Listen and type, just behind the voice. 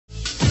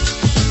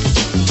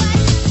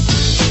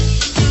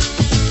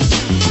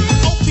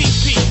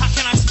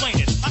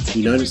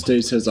The United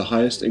States has the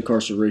highest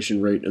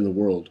incarceration rate in the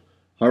world,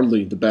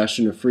 hardly the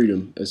bastion of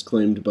freedom as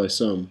claimed by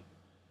some.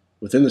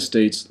 Within the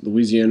states,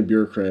 Louisiana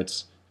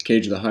bureaucrats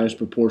cage the highest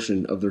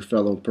proportion of their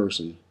fellow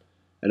person,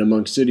 and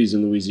among cities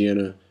in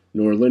Louisiana,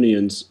 New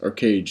Orleanians are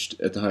caged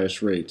at the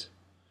highest rate.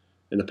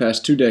 In the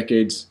past 2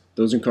 decades,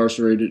 those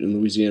incarcerated in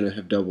Louisiana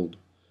have doubled.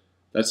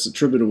 That's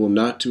attributable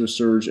not to a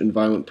surge in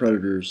violent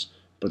predators,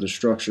 but the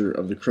structure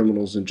of the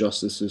criminals and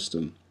justice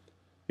system.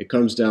 It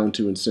comes down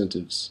to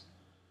incentives.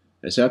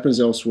 As happens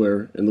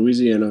elsewhere, in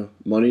Louisiana,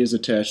 money is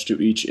attached to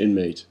each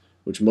inmate,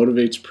 which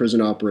motivates prison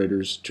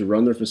operators to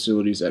run their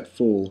facilities at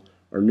full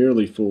or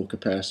nearly full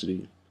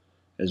capacity.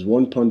 As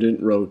one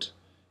pundit wrote,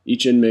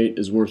 each inmate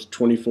is worth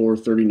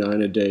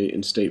 $24.39 a day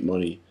in state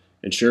money,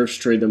 and sheriffs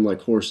trade them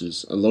like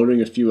horses, unloading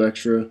a few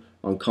extra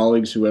on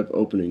colleagues who have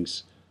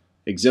openings.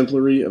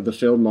 Exemplary of the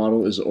failed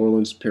model is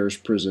Orleans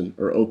Parish Prison,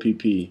 or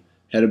OPP,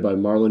 headed by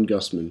Marlon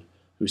Gusman,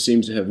 who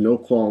seems to have no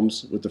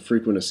qualms with the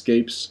frequent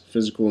escapes,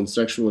 physical and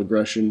sexual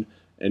aggression,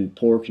 and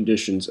poor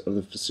conditions of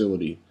the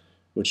facility,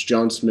 which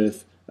John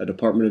Smith, a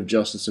Department of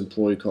Justice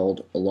employee,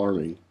 called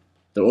alarming.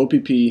 Though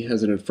OPP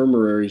has an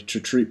infirmary to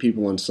treat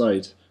people on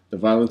site, the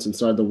violence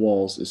inside the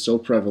walls is so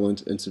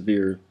prevalent and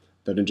severe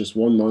that in just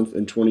 1 month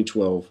in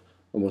 2012,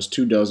 almost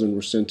 2 dozen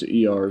were sent to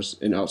ERs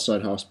in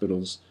outside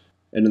hospitals,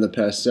 and in the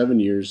past 7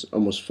 years,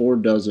 almost 4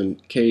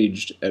 dozen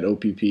caged at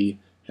OPP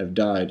have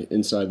died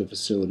inside the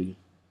facility.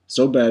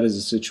 So bad is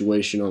the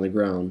situation on the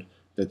ground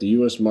that the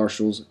U.S.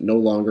 Marshals no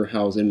longer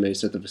house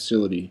inmates at the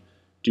facility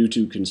due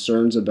to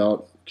concerns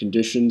about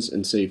conditions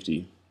and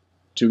safety.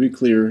 To be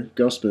clear,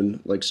 Gusman,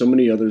 like so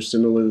many others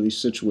similarly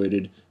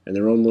situated in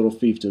their own little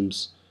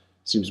fiefdoms,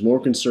 seems more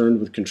concerned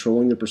with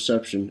controlling the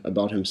perception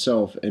about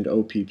himself and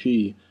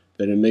OPP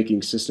than in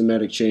making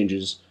systematic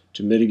changes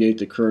to mitigate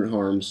the current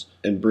harms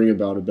and bring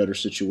about a better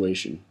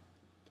situation.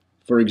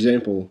 For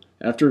example,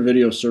 after a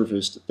video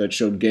surfaced that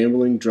showed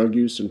gambling, drug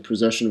use, and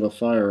possession of a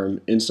firearm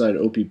inside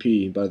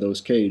OPP by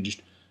those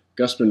caged,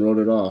 Gusman wrote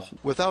it off.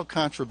 Without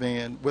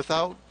contraband,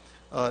 without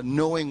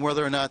knowing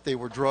whether or not they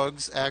were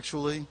drugs,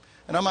 actually,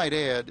 and I might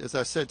add, as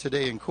I said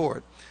today in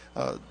court,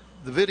 the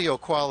video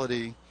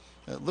quality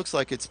looks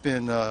like it's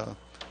been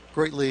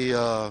greatly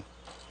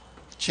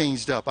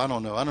changed up. I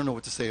don't know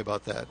what to say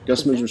about that.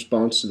 Gusman's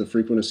response to the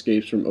frequent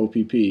escapes from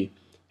OPP,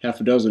 half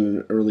a dozen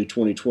in early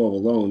 2012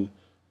 alone,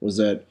 was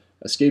that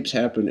escapes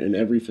happen in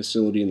every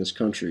facility in this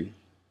country.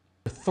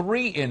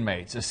 3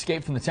 inmates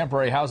escaped from the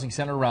temporary housing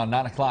center around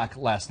 9 o'clock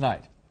last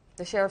night.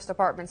 The Sheriff's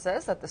Department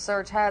says that the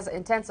search has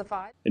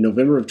intensified. In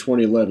November of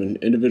 2011,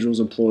 individuals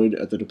employed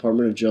at the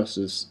Department of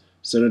Justice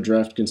sent a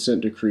draft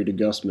consent decree to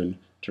Gusman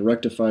to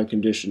rectify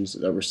conditions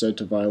that were said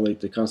to violate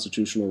the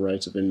constitutional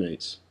rights of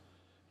inmates.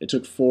 It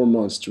took 4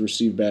 months to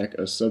receive back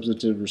a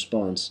substantive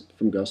response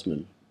from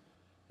Gusman.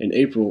 In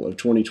April of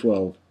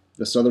 2012,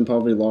 the Southern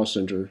Poverty Law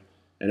Center,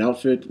 an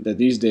outfit that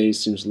these days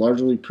seems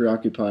largely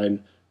preoccupied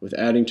with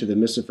adding to the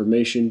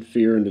misinformation,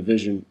 fear, and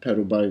division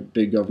peddled by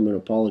big government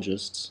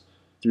apologists,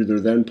 through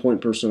their then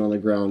point person on the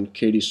ground,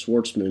 Katie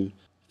Schwartzman,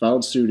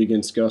 filed suit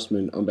against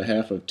Gusman on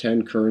behalf of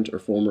 10 current or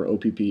former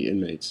OPP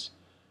inmates.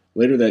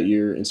 Later that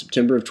year, in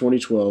September of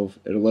 2012,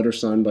 in a letter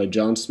signed by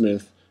John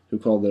Smith, who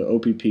called the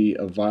OPP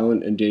a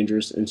violent and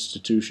dangerous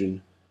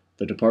institution,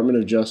 the Department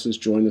of Justice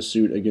joined the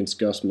suit against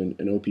Gusman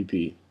and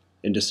OPP.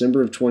 In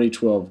December of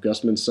 2012,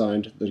 Gusman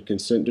signed the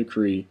consent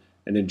decree,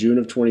 and in June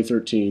of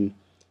 2013,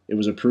 it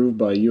was approved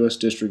by U.S.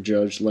 District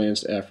Judge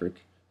Lance Afric,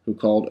 who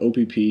called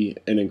OPP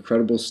an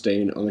incredible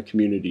stain on the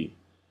community.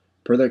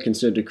 Per that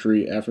consent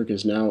decree, Afric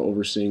is now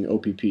overseeing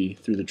OPP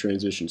through the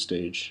transition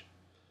stage.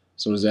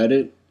 So is that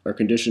it? Are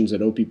conditions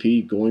at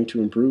OPP going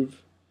to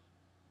improve?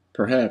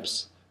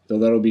 Perhaps, though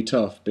that'll be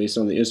tough based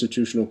on the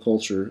institutional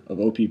culture of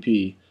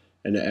OPP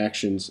and the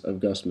actions of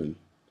Gusman.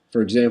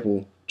 For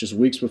example, just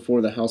weeks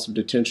before the House of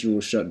Detention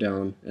was shut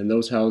down and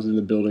those housed in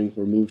the building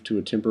were moved to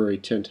a temporary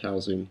tent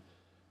housing,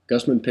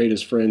 Gusman paid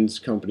his friend's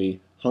company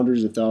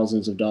hundreds of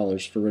thousands of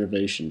dollars for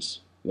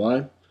renovations.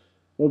 Why?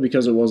 Well,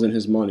 because it wasn't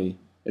his money.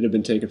 It had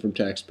been taken from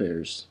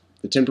taxpayers.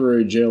 The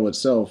temporary jail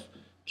itself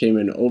came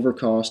in over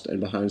cost and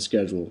behind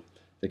schedule.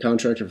 The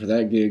contractor for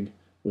that gig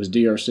was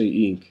DRC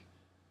Inc.,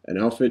 an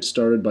outfit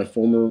started by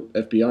former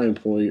FBI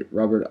employee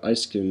Robert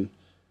Eiskin,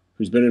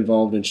 who's been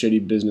involved in shady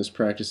business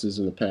practices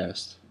in the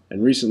past.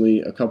 And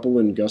recently, a couple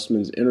in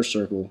Gusman's inner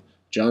circle,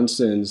 John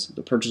Sins,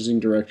 the purchasing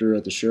director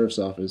at the sheriff's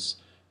office,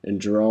 and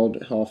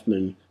Gerald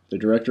Hoffman, the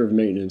director of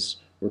maintenance,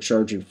 were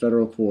charged in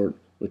federal court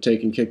with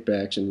taking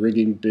kickbacks and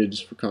rigging bids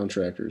for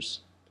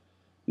contractors.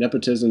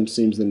 Nepotism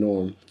seems the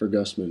norm for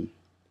Gusman.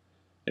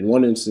 In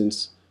one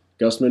instance,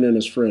 Gusman and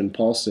his friend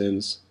Paul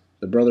Sins,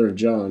 the brother of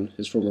John,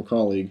 his former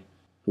colleague,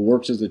 who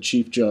works as the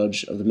chief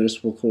judge of the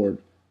municipal court,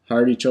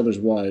 hired each other's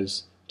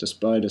wives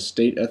despite a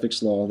state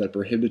ethics law that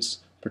prohibits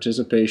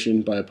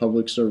participation by a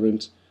public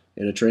servant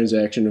in a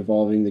transaction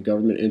involving the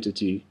government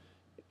entity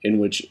in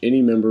which any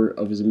member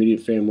of his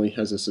immediate family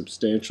has a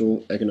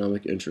substantial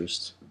economic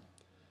interest.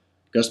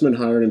 Gusman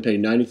hired and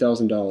paid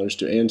 $90,000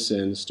 to Ann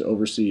Sins to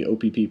oversee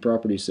OPP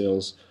property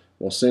sales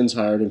while Sins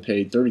hired and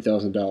paid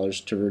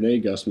 $30,000 to Renee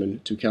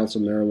Gusman to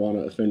counsel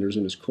marijuana offenders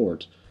in his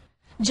court.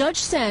 Judge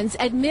Sens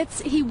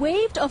admits he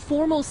waived a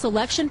formal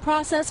selection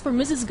process for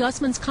Mrs.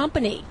 Gusman's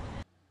company.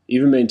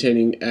 Even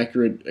maintaining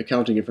accurate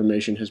accounting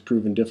information has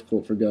proven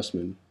difficult for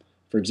Gusman.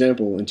 For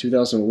example, in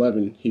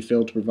 2011, he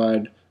failed to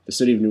provide the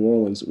City of New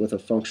Orleans with a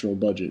functional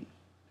budget,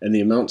 and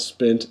the amount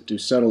spent to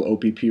settle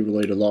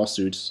OPP-related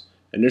lawsuits,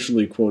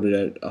 initially quoted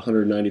at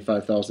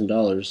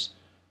 $195,000,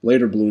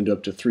 later ballooned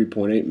up to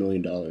 $3.8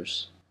 million.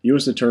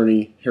 U.S.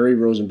 Attorney Harry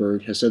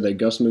Rosenberg has said that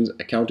Gusman's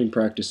accounting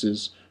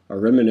practices are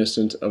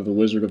reminiscent of the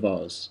Wizard of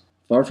Oz.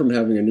 Far from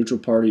having a neutral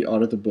party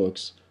audit the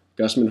books,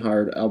 Gusman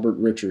hired Albert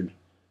Richard,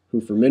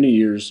 who for many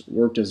years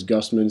worked as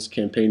Gusman's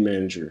campaign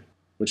manager,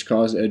 which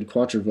caused Ed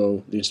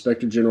Quatrevo, the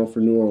Inspector General for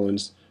New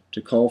Orleans,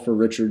 to call for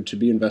Richard to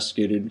be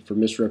investigated for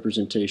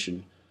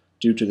misrepresentation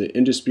due to the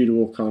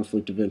indisputable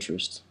conflict of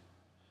interest.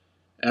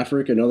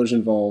 Afric and others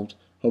involved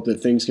hope that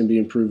things can be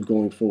improved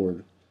going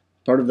forward.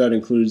 Part of that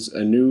includes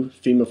a new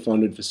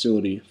FEMA-funded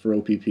facility for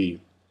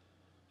OPP.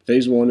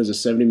 Phase 1 is a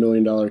 $70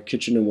 million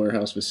kitchen and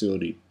warehouse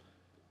facility.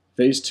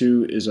 Phase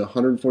 2 is a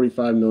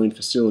 $145 million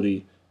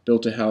facility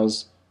built to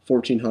house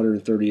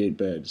 1,438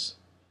 beds.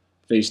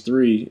 Phase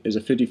 3 is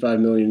a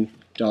 $55 million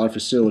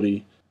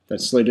facility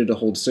that's slated to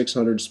hold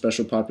 600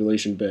 special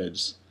population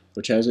beds,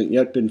 which hasn't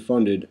yet been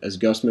funded as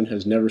Gusman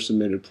has never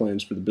submitted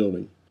plans for the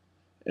building.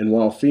 And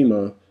while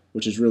FEMA,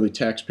 which is really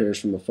taxpayers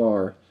from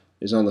afar,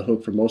 is on the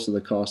hook for most of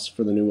the costs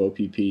for the new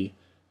OPP,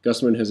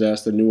 Gusman has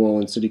asked the New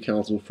Orleans City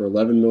Council for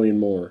 $11 million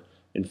more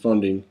in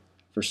funding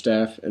for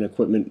staff and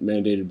equipment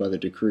mandated by the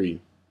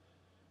decree.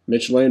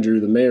 Mitch Landrieu,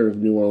 the mayor of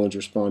New Orleans,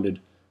 responded,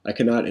 "I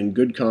cannot in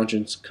good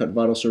conscience cut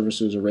vital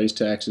services or raise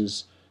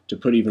taxes to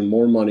put even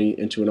more money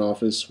into an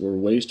office where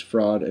waste,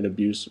 fraud, and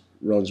abuse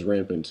runs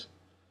rampant."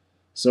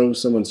 So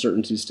some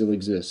uncertainty still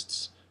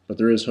exists, but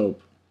there is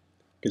hope.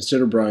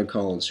 Consider Brian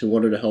Collins, who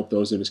wanted to help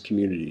those in his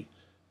community.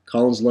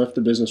 Collins left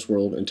the business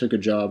world and took a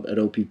job at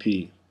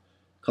OPP.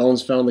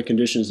 Collins found the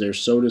conditions there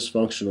so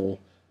dysfunctional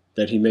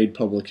that he made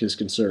public his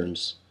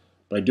concerns.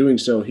 By doing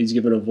so, he's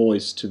given a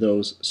voice to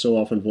those so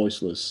often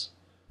voiceless.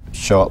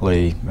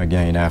 Shortly,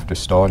 again, after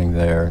starting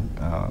there,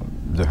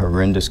 the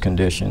horrendous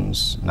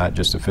conditions, not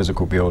just the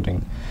physical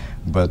building,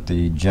 but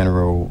the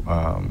general,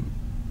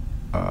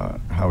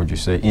 how would you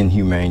say,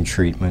 inhumane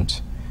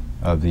treatment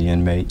of the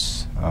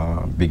inmates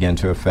began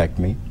to affect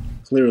me.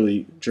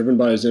 Clearly, driven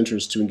by his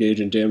interest to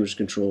engage in damage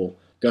control,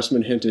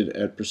 Gusman hinted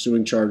at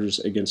pursuing charges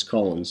against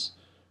Collins,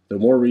 though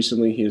more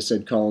recently he has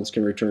said Collins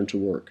can return to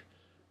work.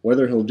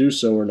 Whether he'll do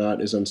so or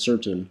not is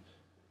uncertain,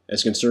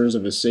 as concerns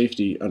of his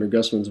safety under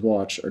Gusman's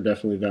watch are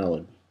definitely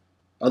valid.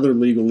 Other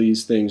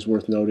legalese things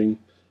worth noting: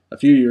 a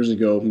few years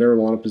ago,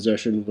 marijuana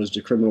possession was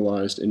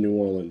decriminalized in New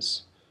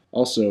Orleans.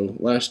 Also,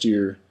 last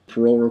year,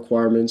 parole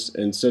requirements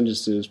and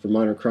sentences for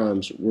minor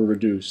crimes were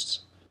reduced,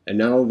 and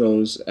now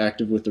those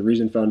active with the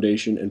Reason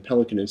Foundation and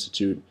Pelican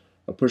Institute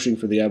are pushing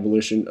for the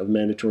abolition of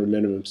mandatory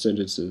minimum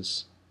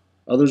sentences.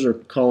 Others are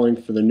calling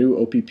for the new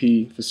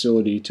OPP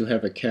facility to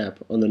have a cap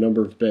on the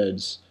number of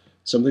beds,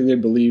 something they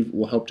believe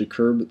will help to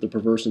curb the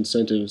perverse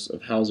incentives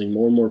of housing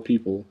more and more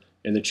people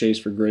in the chase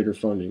for greater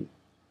funding.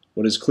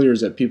 What is clear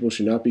is that people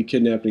should not be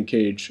kidnapped and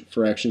caged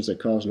for actions that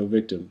cause no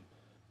victim.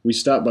 We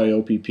stopped by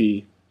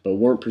OPP, but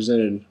weren't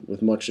presented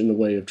with much in the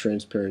way of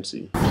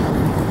transparency.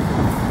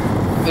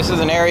 This is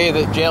an area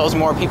that jails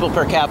more people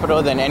per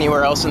capita than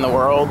anywhere else in the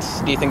world.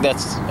 Do you think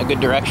that's a good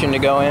direction to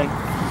go in?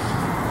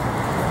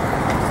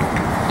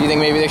 Do you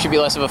think maybe there should be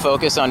less of a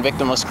focus on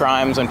victimless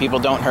crimes when people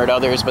don't hurt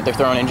others but they're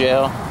thrown in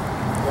jail?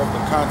 You have to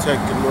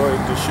contact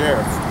the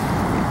sheriff.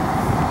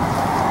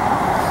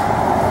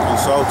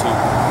 Consulting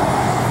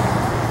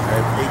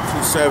at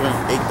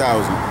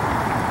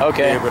 827-8000.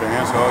 Okay. Be able to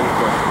answer all your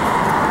questions.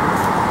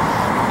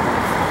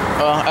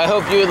 Well, I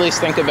hope you at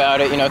least think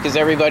about it, because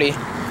everybody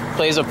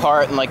plays a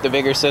part in the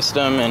bigger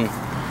system, and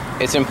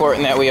it's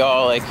important that we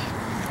all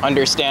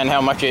understand how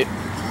much it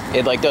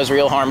does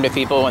real harm to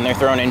people when they're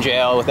thrown in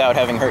jail without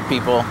having hurt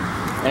people,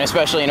 and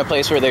especially in a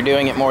place where they're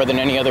doing it more than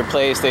any other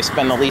place, they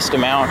spend the least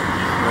amount.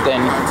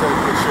 Then we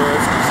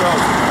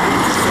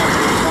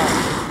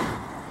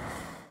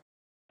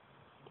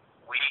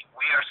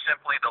are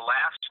simply the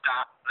last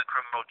stop in the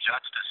criminal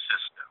justice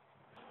system.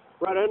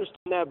 Right, I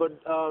understand that,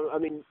 but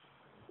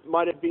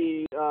might it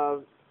be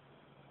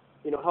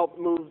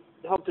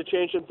help to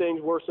change some things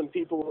were some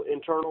people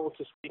internal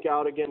to speak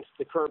out against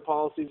the current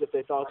policies if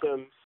they thought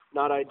them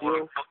not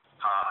ideal?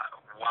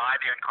 Why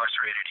they're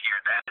incarcerated here,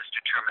 that is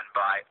determined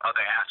by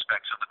other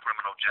aspects of the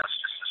criminal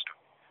justice system.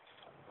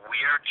 We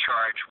are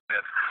charged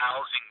with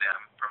housing them,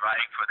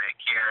 providing for their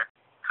care,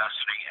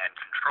 custody, and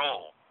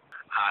control.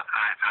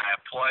 I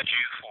applaud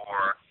you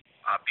for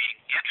being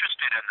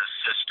interested in the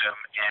system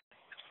and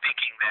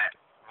thinking that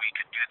we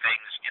could do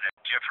things in a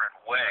different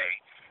way,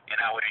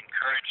 and I would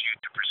encourage you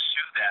to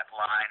pursue that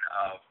line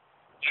of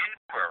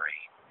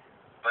inquiry.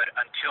 But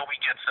until we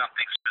get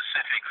something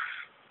specific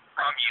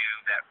from you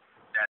that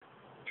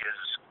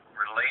is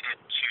related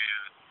to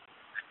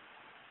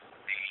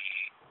the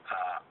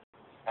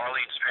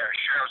Orleans Parish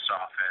Sheriff's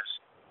Office,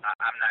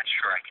 I'm not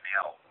sure I can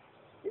help.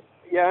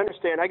 Yeah, I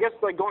understand. I guess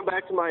like going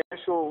back to my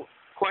initial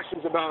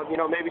questions about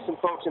maybe some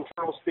folks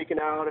internal speaking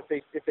out if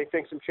they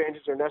think some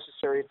changes are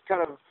necessary. It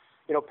kind of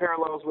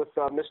parallels with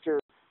Mr.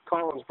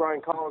 Collins,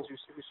 Brian Collins, who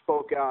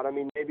spoke out. I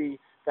mean, maybe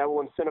that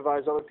will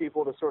incentivize other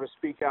people to sort of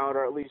speak out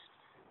or at least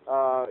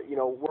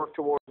work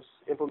towards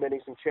implementing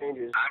some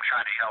changes. I'm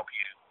trying to help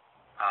you,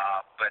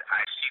 but I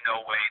see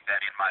no way that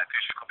in my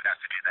official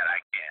capacity that I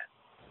can.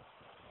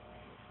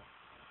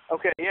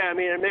 Okay, yeah, I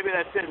mean, and maybe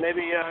that's it.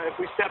 Maybe if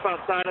we step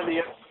outside of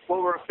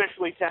what we're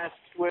officially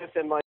tasked with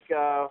and look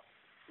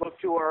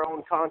to our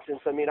own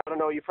conscience. I mean, I don't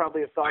know. You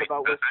probably have thought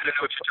about. I don't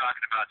know what you're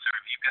talking about, sir.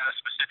 If you've got a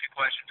specific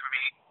question for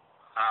me,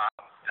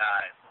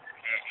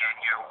 and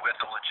you're with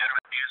a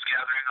legitimate news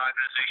gathering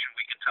organization,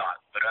 we can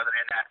talk. But other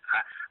than that,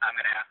 I'm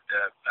going to have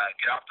to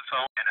get off the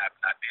phone, and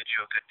I bid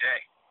you a good day.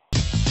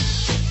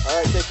 All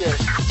right, take care.